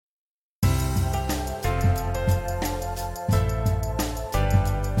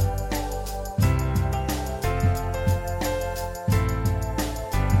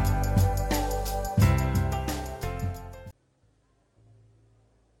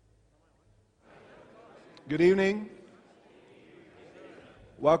Good evening.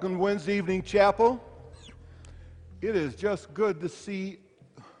 Welcome to Wednesday evening chapel. It is just good to see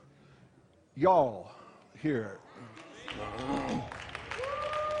y'all here.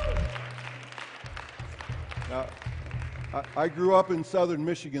 Now, I grew up in southern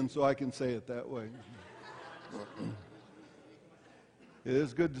Michigan, so I can say it that way. It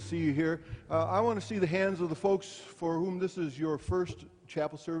is good to see you here. I want to see the hands of the folks for whom this is your first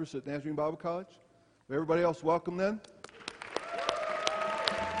chapel service at Nazarene Bible College. Everybody else, welcome then.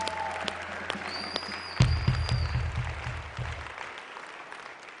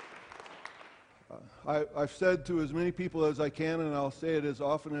 I've said to as many people as I can, and I'll say it as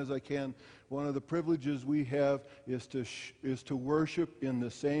often as I can, one of the privileges we have is to worship in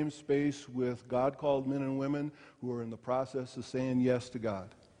the same space with God-called men and women who are in the process of saying yes to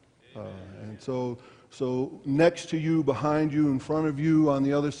God. And so next to you, behind you, in front of you, on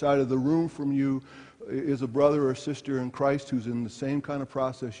the other side of the room from you, is a brother or sister in Christ who's in the same kind of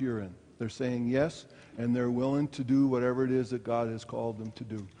process you're in. They're saying yes, and they're willing to do whatever it is that God has called them to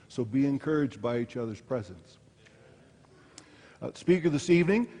do. So be encouraged by each other's presence. Speaker this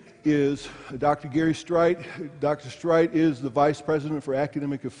evening is Dr. Gary Streit. Dr. Streit is the Vice President for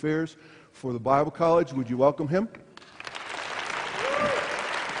Academic Affairs for the Bible College. Would you welcome him?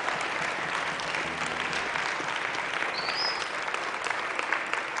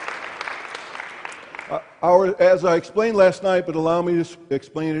 As I explained last night, but allow me to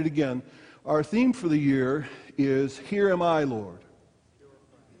explain it again, our theme for the year is, Here Am I, Lord.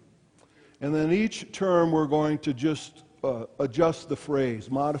 And then each term we're going to just adjust the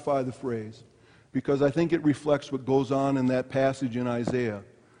phrase, modify the phrase, because I think it reflects what goes on in that passage in Isaiah.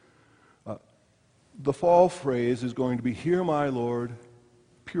 The fall phrase is going to be, Here am I, Lord,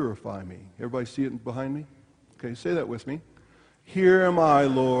 purify me. Everybody see it behind me? Okay, say that with me. Here am I,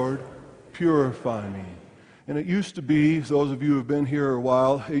 Lord, purify me. And it used to be, those of you who have been here a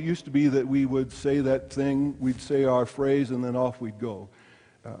while, it used to be that we would say that thing, we'd say our phrase, and then off we'd go.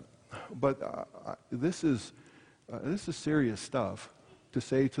 But this is serious stuff to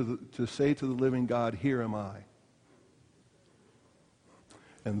say to the living God, Here am I,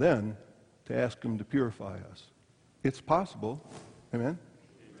 and then to ask Him to purify us. It's possible, amen.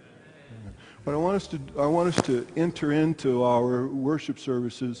 Amen. But I want us to enter into our worship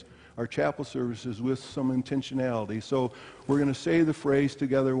services, our chapel services, with some intentionality. So we're going to say the phrase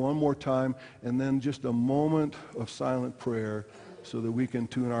together one more time, and then just a moment of silent prayer, so that we can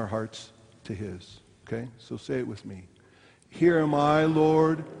tune our hearts to His. Okay? So say it with me. Here am I,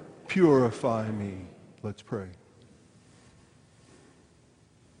 Lord, purify me. Let's pray.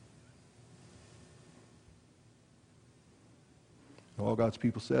 All God's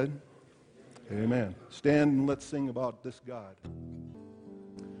people said, Amen. Stand and let's sing about this God.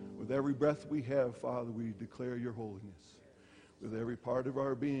 With every breath we have, Father, we declare your holiness. With every part of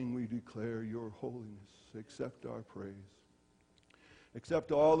our being, we declare your holiness. Accept our praise.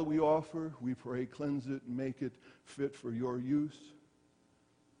 Accept all that we offer. We pray, cleanse it and make it fit for your use.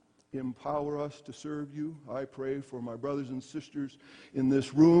 Empower us to serve you. I pray for my brothers and sisters in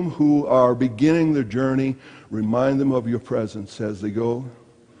this room who are beginning their journey. Remind them of your presence as they go.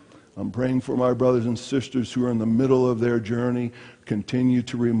 I'm praying for my brothers and sisters who are in the middle of their journey. Continue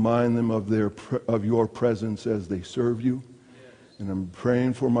to remind them of your presence as they serve you. And I'm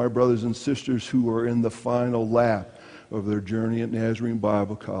praying for my brothers and sisters who are in the final lap of their journey at Nazarene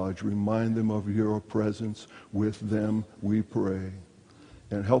Bible College. Remind them of your presence with them, we pray.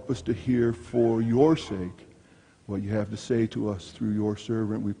 And help us to hear for your sake what you have to say to us through your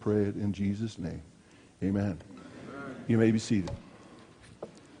servant. We pray it in Jesus' name. Amen. You may be seated.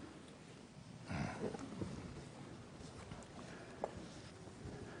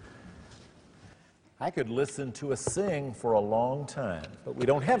 I could listen to us sing for a long time, but we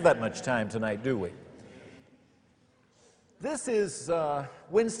don't have that much time tonight, do we? This is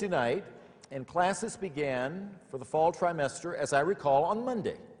Wednesday night, and classes began for the fall trimester, as I recall, on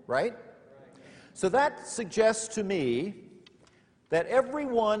Monday, right? So that suggests to me that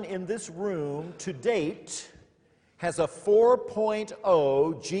everyone in this room to date has a 4.0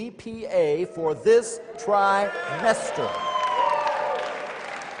 GPA for this trimester.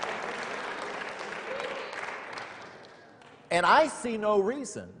 And I see no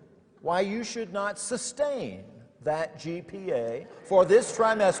reason why you should not sustain that GPA for this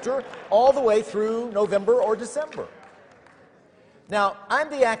trimester all the way through November or December. Now, I'm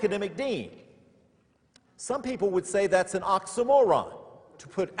the academic dean. Some people would say that's an oxymoron, to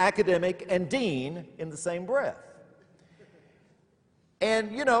put academic and dean in the same breath.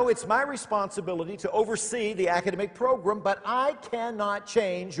 And, you know, it's my responsibility to oversee the academic program, but I cannot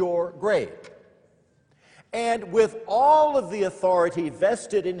change your grade. And with all of the authority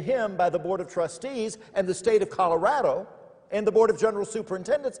vested in him by the Board of Trustees and the state of Colorado and the Board of General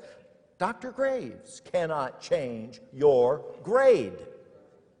Superintendents, Dr. Graves cannot change your grade.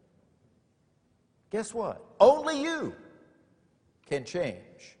 Guess what? Only you can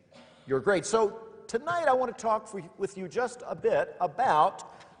change your grade. So tonight I want to talk with you just a bit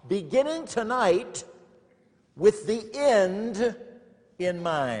about beginning tonight with the end in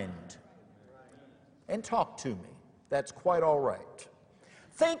mind. And talk to me. That's quite all right.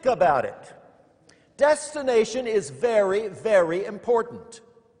 Think about it. Destination is very, very important.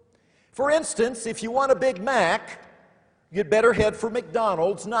 For instance, if you want a Big Mac, you'd better head for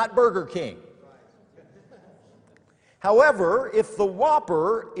McDonald's, not Burger King. However, if the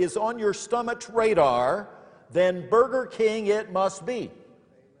Whopper is on your stomach's radar, then Burger King it must be.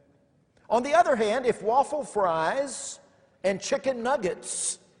 On the other hand, if waffle fries and chicken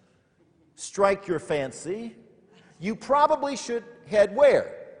nuggets strike your fancy, you probably should head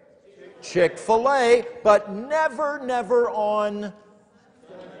where? Chick-fil-A, but never, never on...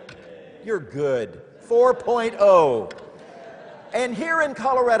 You're good. 4.0. And here in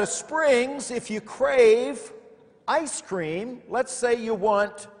Colorado Springs, if you crave ice cream, let's say you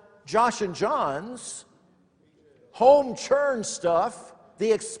want Josh and John's, home churn stuff,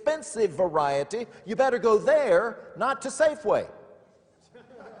 the expensive variety, you better go there, not to Safeway.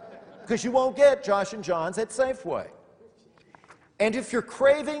 Because you won't get Josh and John's at Safeway. And if you're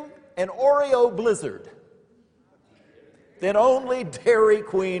craving an Oreo Blizzard, then only Dairy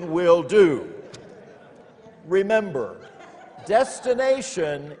Queen will do. Remember,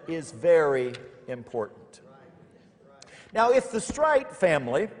 destination is very important. Now, if the Streit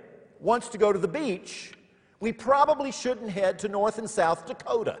family wants to go to the beach, we probably shouldn't head to North and South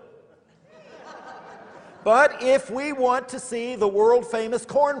Dakota. But if we want to see the world-famous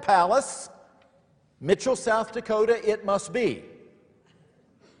Corn Palace, Mitchell, South Dakota, it must be.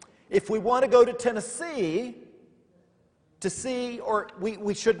 If we want to go to Tennessee to see, or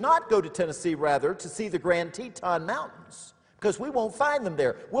we should not go to Tennessee, rather, to see the Grand Teton Mountains, because we won't find them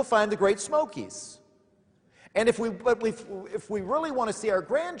there. We'll find the Great Smokies. And if we really want to see our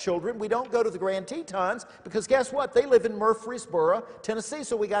grandchildren, we don't go to the Grand Tetons, because guess what? They live in Murfreesboro, Tennessee,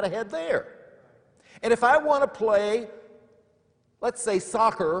 so we got to head there. And if I want to play, let's say,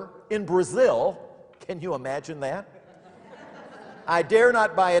 soccer in Brazil, can you imagine that? I dare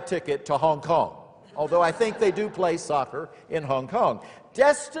not buy a ticket to Hong Kong, although I think they do play soccer in Hong Kong.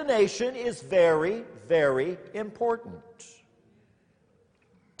 Destination is very, very important.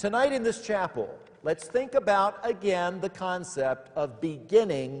 Tonight in this chapel, let's think about, again, the concept of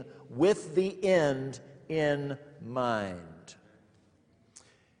beginning with the end in mind.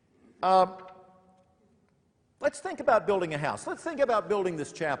 Let's think about building a house. Let's think about building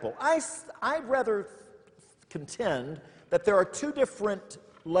this chapel. I'd rather contend that there are two different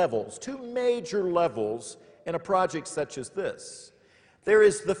levels, two major levels in a project such as this. There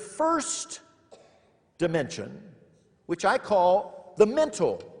is the first dimension, which I call the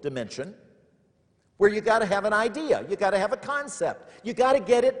mental dimension, where you got to have an idea, you got to have a concept, you got to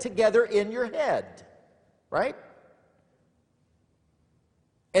get it together in your head, right?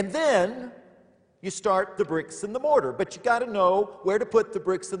 And then you start the bricks and the mortar, but you got to know where to put the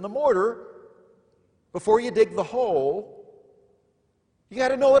bricks and the mortar before you dig the hole. You got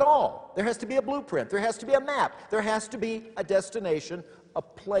to know it all. There has to be a blueprint, there has to be a map, there has to be a destination, a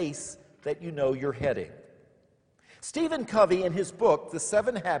place that you know you're heading. Stephen Covey, in his book, The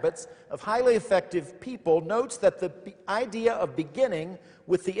 7 Habits of Highly Effective People, notes that the idea of beginning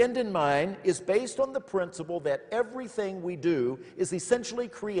with the end in mind is based on the principle that everything we do is essentially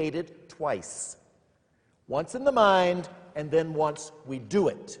created twice. Once in the mind, and then once we do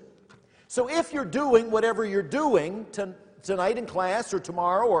it. So if you're doing whatever you're doing tonight in class, or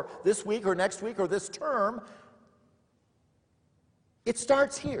tomorrow, or this week, or next week, or this term, it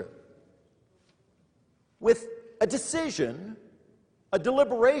starts here with a decision, a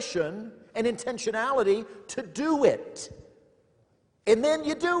deliberation, an intentionality to do it. And then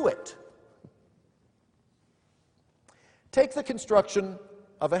you do it. Take the construction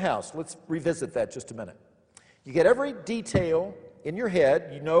of a house. Let's revisit that just a minute. You get every detail in your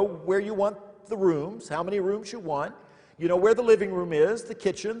head. You know where you want the rooms, how many rooms you want. You know where the living room is, the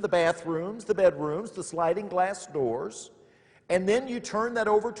kitchen, the bathrooms, the bedrooms, the sliding glass doors. And then you turn that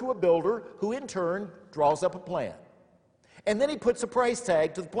over to a builder who in turn draws up a plan. And then he puts a price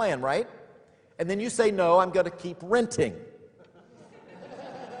tag to the plan, right? And then you say, no, I'm going to keep renting.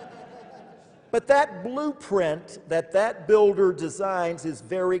 But that blueprint that builder designs is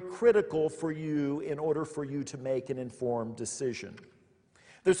very critical for you in order for you to make an informed decision.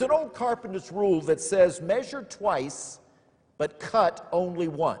 There's an old carpenter's rule that says measure twice, but cut only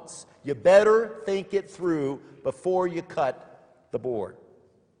once. You better think it through before you cut the board.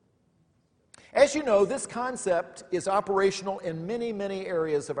 As you know, this concept is operational in many, many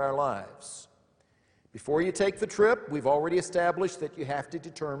areas of our lives. Before you take the trip, we've already established that you have to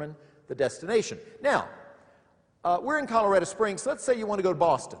determine the destination. Now, we're in Colorado Springs. Let's say you want to go to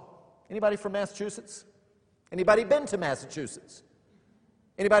Boston. Anybody from Massachusetts? Anybody been to Massachusetts?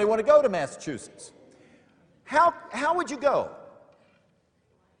 Anybody want to go to Massachusetts? How would you go?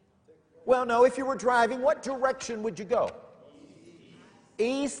 Well, no, if you were driving, what direction would you go?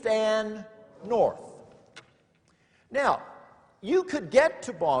 East and north. Now, you could get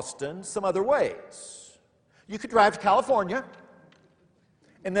to Boston some other ways. You could drive to California,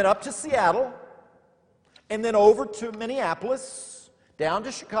 and then up to Seattle, and then over to Minneapolis, down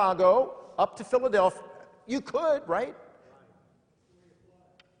to Chicago, up to Philadelphia. You could, right?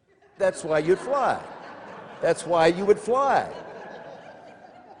 That's why you'd fly. That's why you would fly.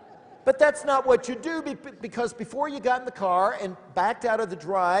 But that's not what you do, because before you got in the car and backed out of the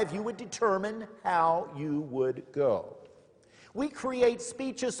drive, you would determine how you would go. We create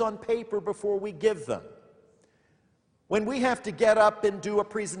speeches on paper before we give them. When we have to get up and do a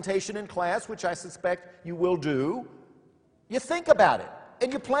presentation in class, which I suspect you will do, you think about it,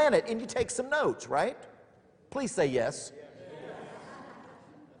 and you plan it, and you take some notes, right? Please say yes.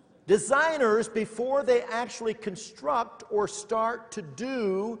 Designers, before they actually construct or start to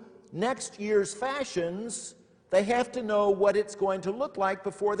do next year's fashions, they have to know what it's going to look like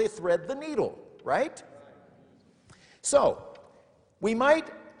before they thread the needle, right? So, we might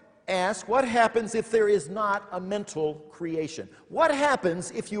ask, what happens if there is not a mental creation? What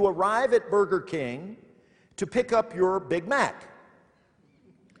happens if you arrive at Burger King to pick up your Big Mac?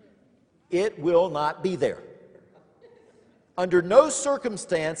 It will not be there. Under no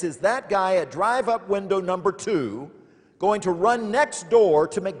circumstance is that guy at drive-up window number 2 going to run next door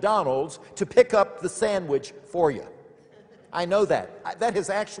to McDonald's to pick up the sandwich for you. I know that. That has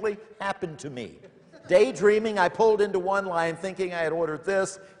actually happened to me. Daydreaming, I pulled into one line thinking I had ordered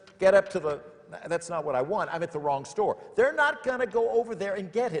this, get up to the, that's not what I want, I'm at the wrong store. They're not going to go over there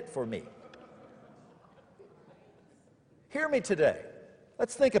and get it for me. Hear me today.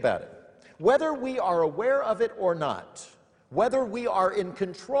 Let's think about it. Whether we are aware of it or not, whether we are in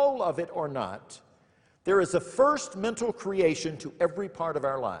control of it or not, there is a first mental creation to every part of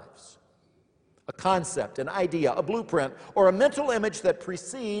our lives. A concept, an idea, a blueprint, or a mental image that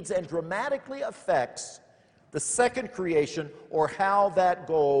precedes and dramatically affects the second creation or how that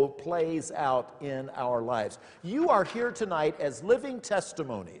goal plays out in our lives. You are here tonight as living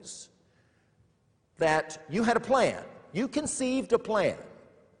testimonies that you had a plan. You conceived a plan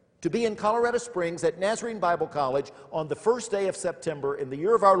to be in Colorado Springs at Nazarene Bible College on the first day of September in the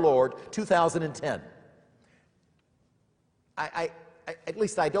year of our Lord, 2010. At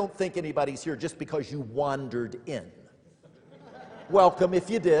least I don't think anybody's here just because you wandered in. Welcome if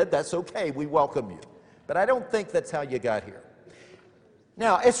you did. That's okay. We welcome you. But I don't think that's how you got here.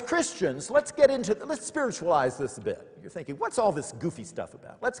 Now, as Christians, let's spiritualize this a bit. You're thinking, what's all this goofy stuff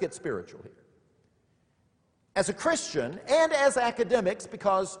about? Let's get spiritual here. As a Christian and as academics,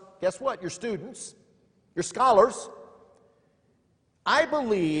 because guess what? You're students, you're scholars. I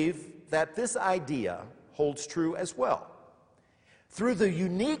believe that this idea holds true as well. Through the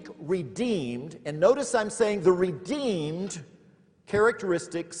unique redeemed, and notice I'm saying the redeemed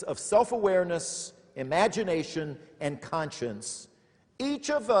characteristics of self-awareness, imagination, and conscience, each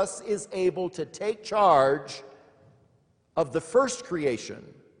of us is able to take charge of the first creation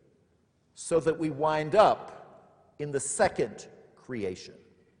so that we wind up in the second creation.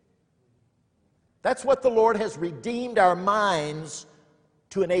 That's what the Lord has redeemed our minds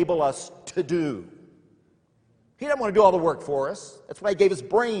to enable us to do. He doesn't want to do all the work for us. That's why He gave us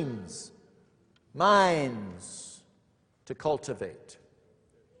brains, minds to cultivate.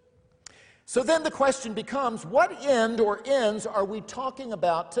 So then the question becomes, what end or ends are we talking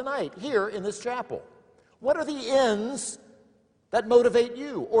about tonight here in this chapel? What are the ends that motivate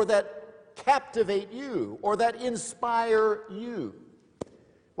you, or that captivate you, or that inspire you?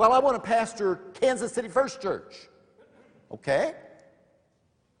 Well, I want to pastor Kansas City First Church. Okay?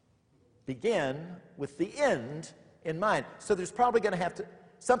 Begin with the end in mind. So there's probably going to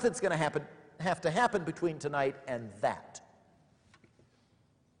something's going to have to happen between tonight and that.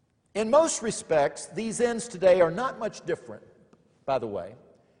 In most respects, these ends today are not much different, by the way,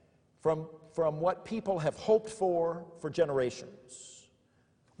 from what people have hoped for generations.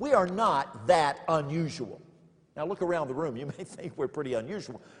 We are not that unusual. Now look around the room. You may think we're pretty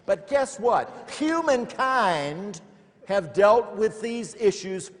unusual. But guess what? Humankind have dealt with these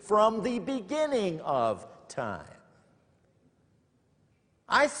issues from the beginning of time.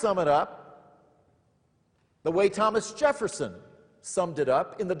 I sum it up the way Thomas Jefferson summed it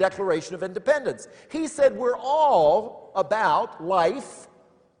up in the Declaration of Independence. He said we're all about life,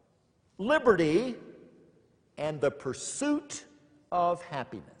 liberty, and the pursuit of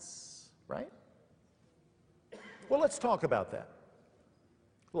happiness, right? Well, let's talk about that.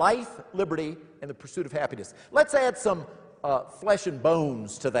 Life, liberty, and the pursuit of happiness. Let's add some flesh and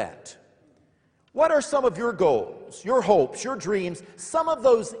bones to that. What are some of your goals, your hopes, your dreams, some of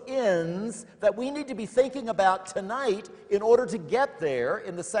those ends that we need to be thinking about tonight in order to get there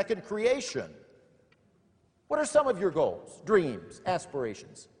in the second creation? What are some of your goals, dreams,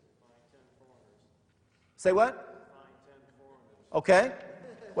 aspirations? Say what? Okay.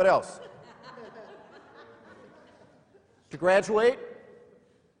 What else? To graduate?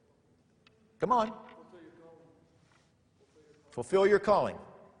 Come on. Fulfill your calling.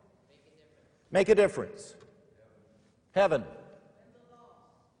 Make a difference. Heaven.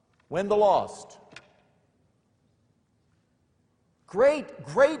 Win the lost. Great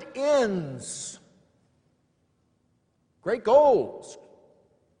ends. Great goals.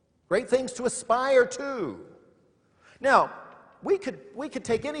 Great things to aspire to. Now, we could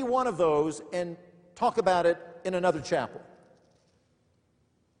take any one of those and talk about it in another chapel.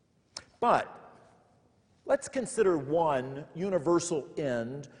 But let's consider one universal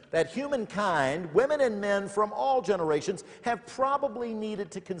end that humankind, women and men from all generations, have probably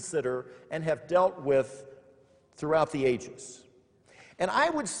needed to consider and have dealt with throughout the ages. And I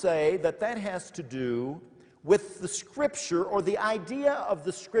would say that that has to do with the scripture, or the idea of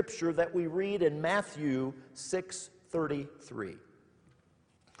the scripture that we read in Matthew 6:33.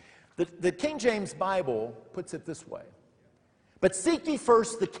 The King James Bible puts it this way: "But seek ye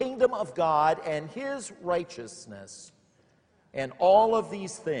first the kingdom of God and his righteousness, and all of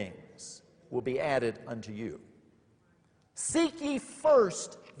these things will be added unto you." Seek ye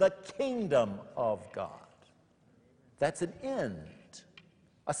first the kingdom of God. That's an end,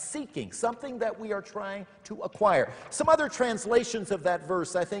 a seeking, something that we are trying to acquire. Some other translations of that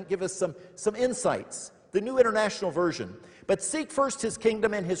verse, I think, give us some insights. The New International Version: "But seek first his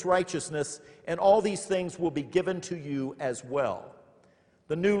kingdom and his righteousness, and all these things will be given to you as well."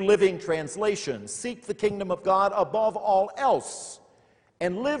 The New Living Translation: "Seek the kingdom of God above all else,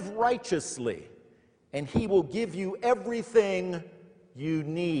 and live righteously, and he will give you everything you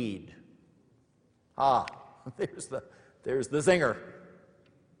need." Ah, there's the zinger.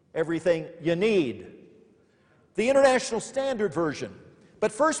 Everything you need. The International Standard Version: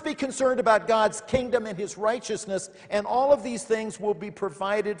 "But first be concerned about God's kingdom and his righteousness, and all of these things will be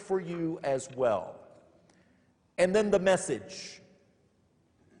provided for you as well." And then the Message.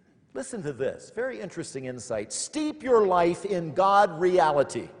 Listen to this, very interesting insight. "Steep your life in God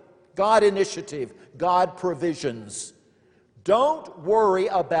reality, God initiative, God provisions. Don't worry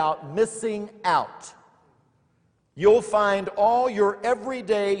about missing out. You'll find all your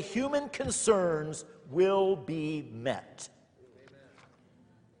everyday human concerns will be met."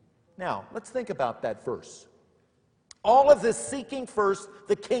 Now, let's think about that verse. All of this seeking first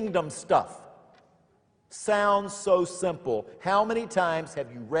the kingdom stuff sounds so simple. How many times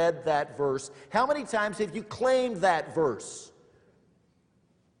have you read that verse? How many times have you claimed that verse?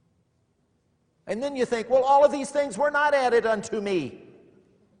 And then you think, well, all of these things were not added unto me.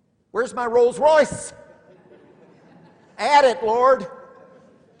 Where's my Rolls Royce? Add it, Lord.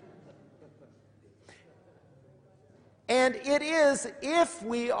 And it is, if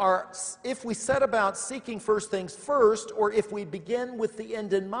we set about seeking first things first, or if we begin with the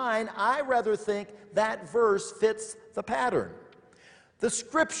end in mind, I rather think that verse fits the pattern. The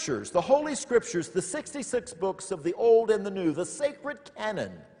scriptures, the Holy Scriptures, the 66 books of the Old and the New, the sacred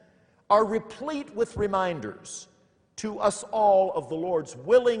canon, are replete with reminders to us all of the Lord's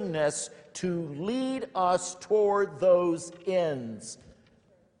willingness to lead us toward those ends.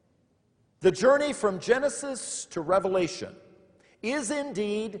 The journey from Genesis to Revelation is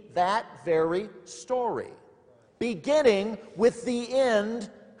indeed that very story, beginning with the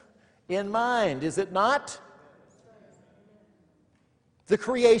end in mind, is it not? The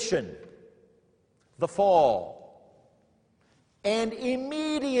creation, the fall, and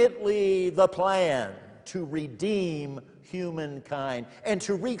immediately the plan to redeem humankind and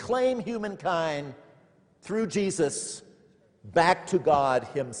to reclaim humankind through Jesus back to God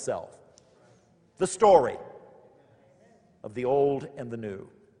himself. The story of the old and the new.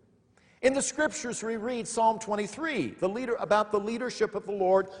 In the scriptures, we read Psalm 23, about the leadership of the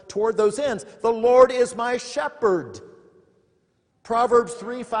Lord toward those ends. "The Lord is my shepherd. Proverbs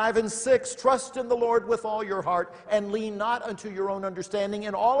 3, 5, and 6, trust in the Lord with all your heart and lean not unto your own understanding.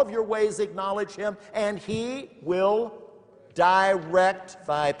 In all of your ways acknowledge him, and he will direct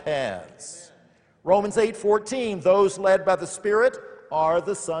thy paths. Romans 8:14, those led by the Spirit are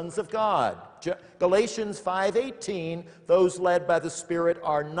the sons of God. Galatians 5:18, those led by the Spirit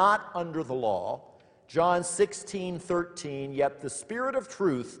are not under the law. John 16:13, yet the Spirit of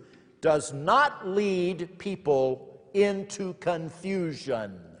truth does not lead people into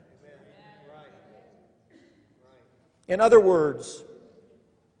confusion. In other words,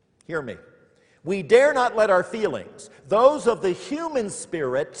 hear me. We dare not let our feelings, those of the human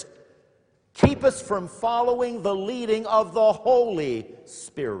spirit, keep us from following the leading of the Holy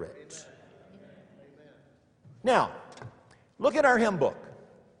Spirit. Now, look at our hymn book.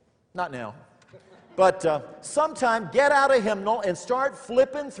 Not now. But sometime get out a hymnal and start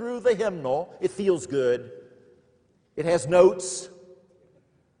flipping through the hymnal. It feels good. It has notes.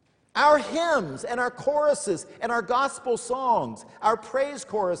 Our hymns and our choruses and our gospel songs, our praise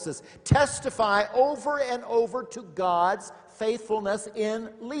choruses, testify over and over to God's faithfulness in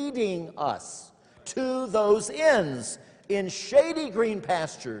leading us to those ends in shady green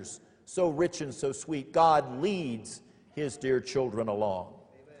pastures, so rich and so sweet. God leads his dear children along.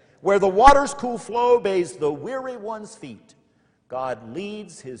 Where the water's cool flow bathes the weary one's feet, God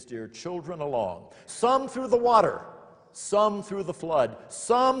leads his dear children along. Some through the water, some through the flood,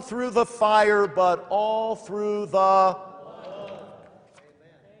 some through the fire, but all through the blood.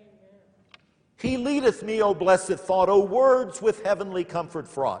 He leadeth me, O blessed thought, O words with heavenly comfort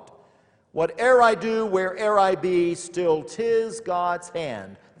fraught. Whate'er I do, where'er I be, still 'tis God's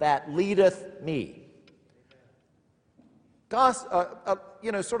hand that leadeth me.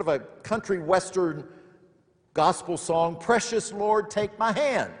 Sort of a country western gospel song, Precious Lord, take my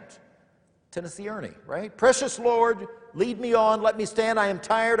hand. Tennessee Ernie, right? Precious Lord, lead me on, let me stand. I am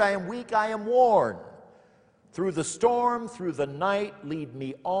tired, I am weak, I am worn. Through the storm, through the night, lead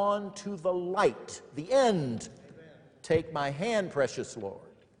me on to the light, the end. Amen. Take my hand, precious Lord.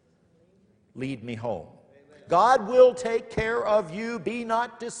 Lead me home. Amen. God will take care of you. Be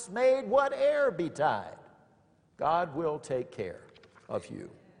not dismayed, whate'er betide. God will take care of you.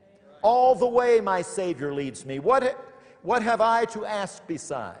 All the way my Savior leads me. What have I to ask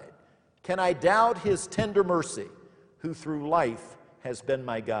beside? Can I doubt his tender mercy, who through life has been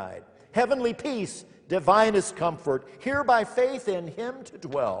my guide? Heavenly peace, divinest comfort, here by faith in him to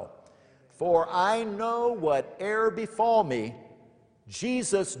dwell. For I know whate'er befall me,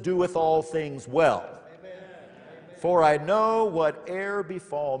 Jesus doeth all things well. Amen. For I know whate'er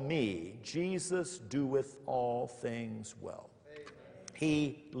befall me, Jesus doeth all things well. Amen.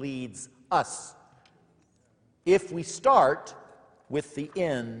 He leads us, if we start with the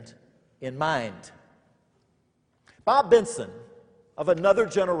end in mind. Bob Benson, of Another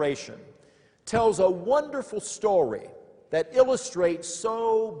Generation, tells a wonderful story that illustrates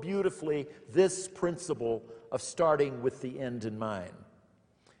so beautifully this principle of starting with the end in mind.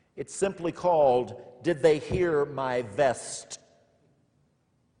 It's simply called, Did They Hear My Vest?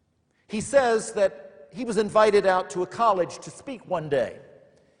 He says that he was invited out to a college to speak one day.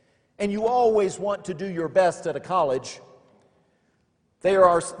 And you always want to do your best at a college.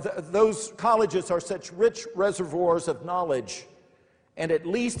 Those colleges are such rich reservoirs of knowledge, and at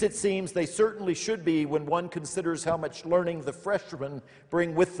least it seems they certainly should be when one considers how much learning the freshmen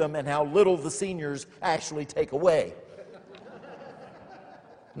bring with them and how little the seniors actually take away.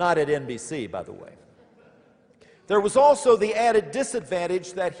 Not at NBC, by the way. There was also the added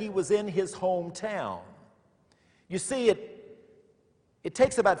disadvantage that he was in his hometown. You see, it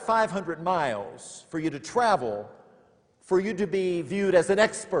takes about 500 miles for you to travel for you to be viewed as an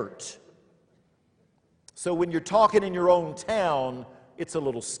expert. So when you're talking in your own town, it's a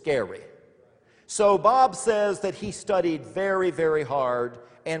little scary. So Bob says that he studied very, very hard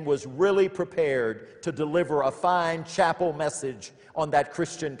and was really prepared to deliver a fine chapel message on that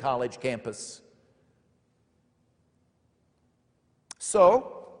Christian college campus.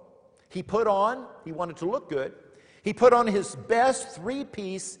 So he wanted to look good, he put on his best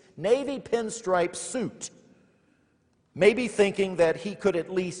three-piece navy pinstripe suit, maybe thinking that he could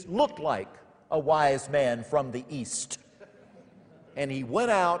at least look like a wise man from the East. And he went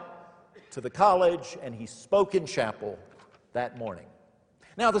out to the college and he spoke in chapel that morning.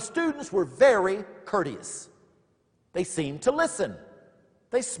 Now, the students were very courteous. They seemed to listen.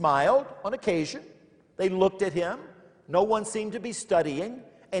 They smiled on occasion. They looked at him. No one seemed to be studying,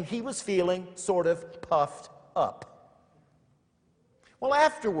 and he was feeling sort of puffed up. Well,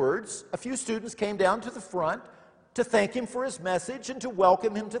 afterwards, a few students came down to the front, to thank him for his message and to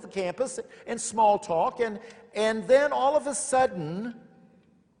welcome him to the campus and small talk. And then all of a sudden,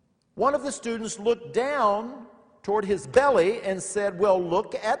 one of the students looked down toward his belly and said, "Well,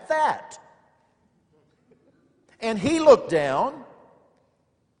 look at that." And he looked down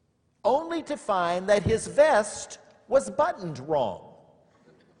only to find that his vest was buttoned wrong.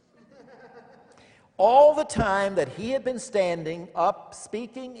 All the time that he had been standing up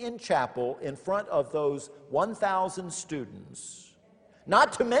speaking in chapel in front of those 1,000 students,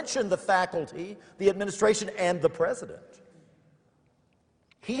 not to mention the faculty, the administration, and the president,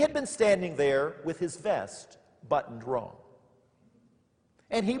 he had been standing there with his vest buttoned wrong.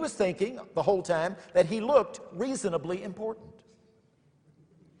 And he was thinking the whole time that he looked reasonably important.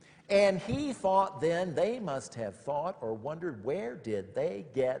 And he thought then they must have thought or wondered, where did they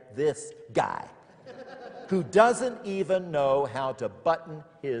get this guy who doesn't even know how to button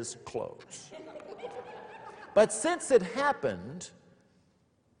his clothes? But since it happened,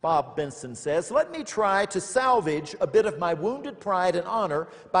 Bob Benson says, let me try to salvage a bit of my wounded pride and honor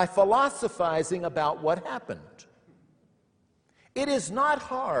by philosophizing about what happened. It is not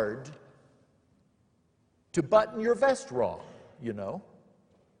hard to button your vest wrong, you know.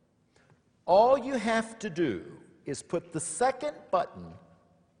 All you have to do is put the second button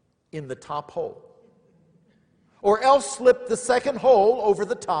in the top hole, or else slip the second hole over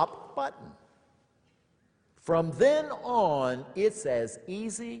the top button. From then on, it's as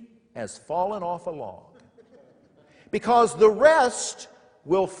easy as falling off a log, because the rest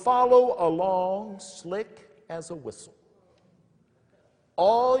will follow along slick as a whistle.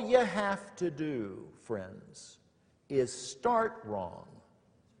 All you have to do, friends, is start wrong.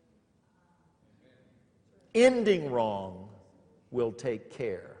 Ending wrong will take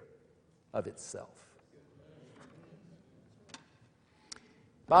care of itself.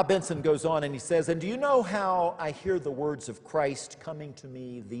 Bob Benson goes on and he says, and do you know how I hear the words of Christ coming to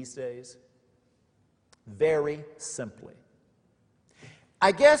me these days? Very simply.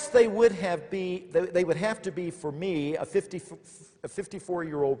 I guess they would have to be for me, a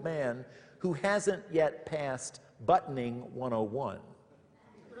 54-year-old man who hasn't yet passed buttoning 101.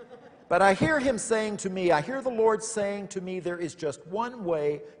 But I hear him saying to me, I hear the Lord saying to me, there is just one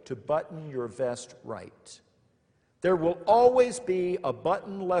way to button your vest right. There will always be a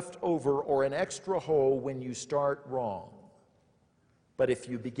button left over or an extra hole when you start wrong. But if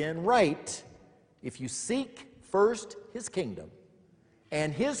you begin right, if you seek first His kingdom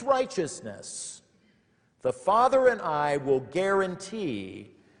and His righteousness, the Father and I will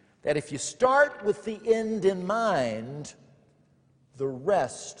guarantee that if you start with the end in mind, the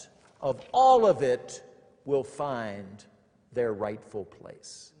rest of all of it will find their rightful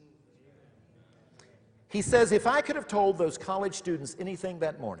place. He says, if I could have told those college students anything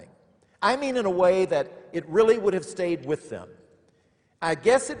that morning, I mean in a way that it really would have stayed with them, I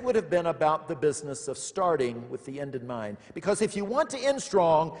guess it would have been about the business of starting with the end in mind. Because if you want to end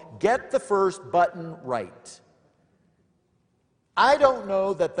strong, get the first button right. I don't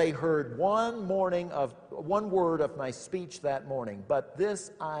know that they heard one word of my speech that morning, but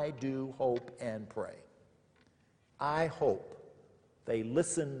this I do hope and pray. I hope they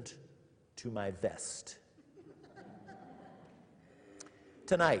listened to my vest.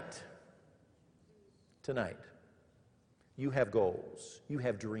 Tonight, you have goals, you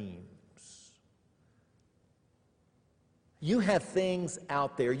have dreams, you have things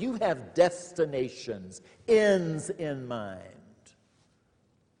out there, you have destinations, ends in mind.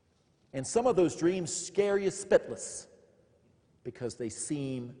 And some of those dreams scare you spitless because they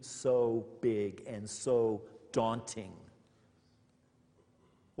seem so big and so daunting.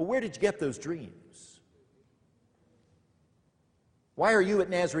 Well, where did you get those dreams? Why are you at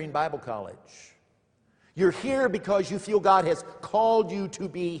Nazarene Bible College? You're here because you feel God has called you to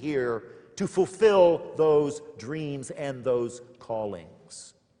be here to fulfill those dreams and those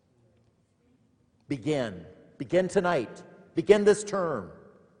callings. Begin tonight. Begin this term.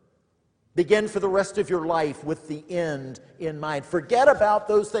 Begin for the rest of your life with the end in mind. Forget about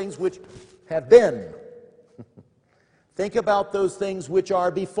those things which have been. Think about those things which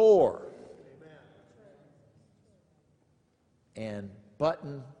are before. And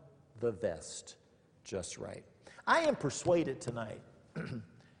button the vest just right. I am persuaded tonight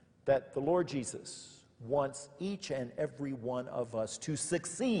that the Lord Jesus wants each and every one of us to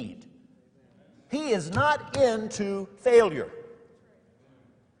succeed. He is not into failure.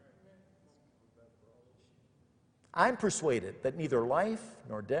 I'm persuaded that neither life,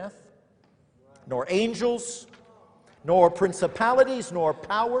 nor death, nor angels, nor principalities, nor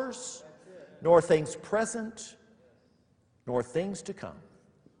powers, nor things present, nor things to come,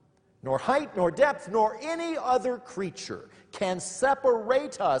 nor height, nor depth, nor any other creature can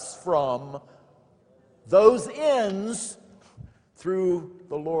separate us from those ends through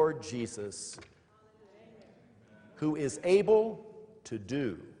the Lord Jesus, who is able to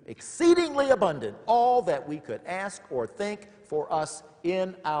do exceedingly abundant all that we could ask or think for us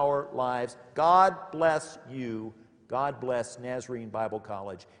in our lives. God bless you. God bless Nazarene Bible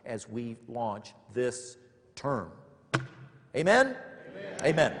College as we launch this term. Amen? Amen.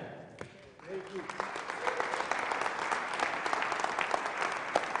 Amen. Thank you.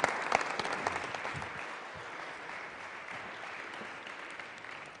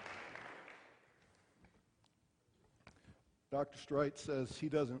 Dr. Streit says he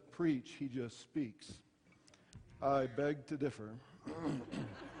doesn't preach, he just speaks. I beg to differ.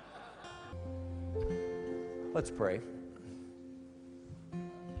 Let's pray.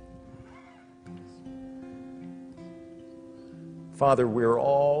 Father, we're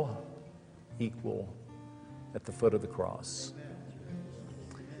all equal at the foot of the cross.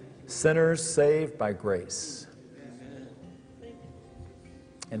 Sinners saved by grace.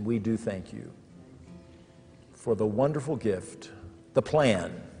 And we do thank you for the wonderful gift, the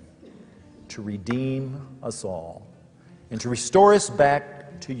plan to redeem us all and to restore us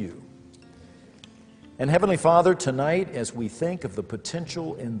back to you. And Heavenly Father, tonight as we think of the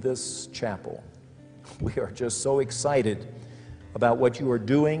potential in this chapel, we are just so excited about what you are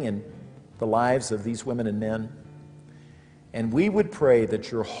doing in the lives of these women and men. And we would pray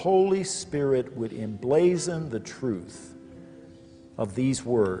that your Holy Spirit would emblazon the truth of these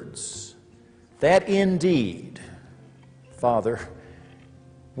words, that indeed, Father,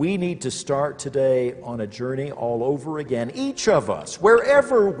 we need to start today on a journey all over again, each of us,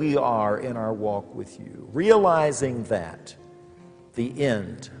 wherever we are in our walk with you, realizing that the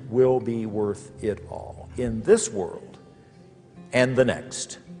end will be worth it all in this world and the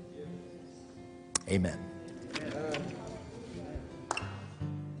next. Amen.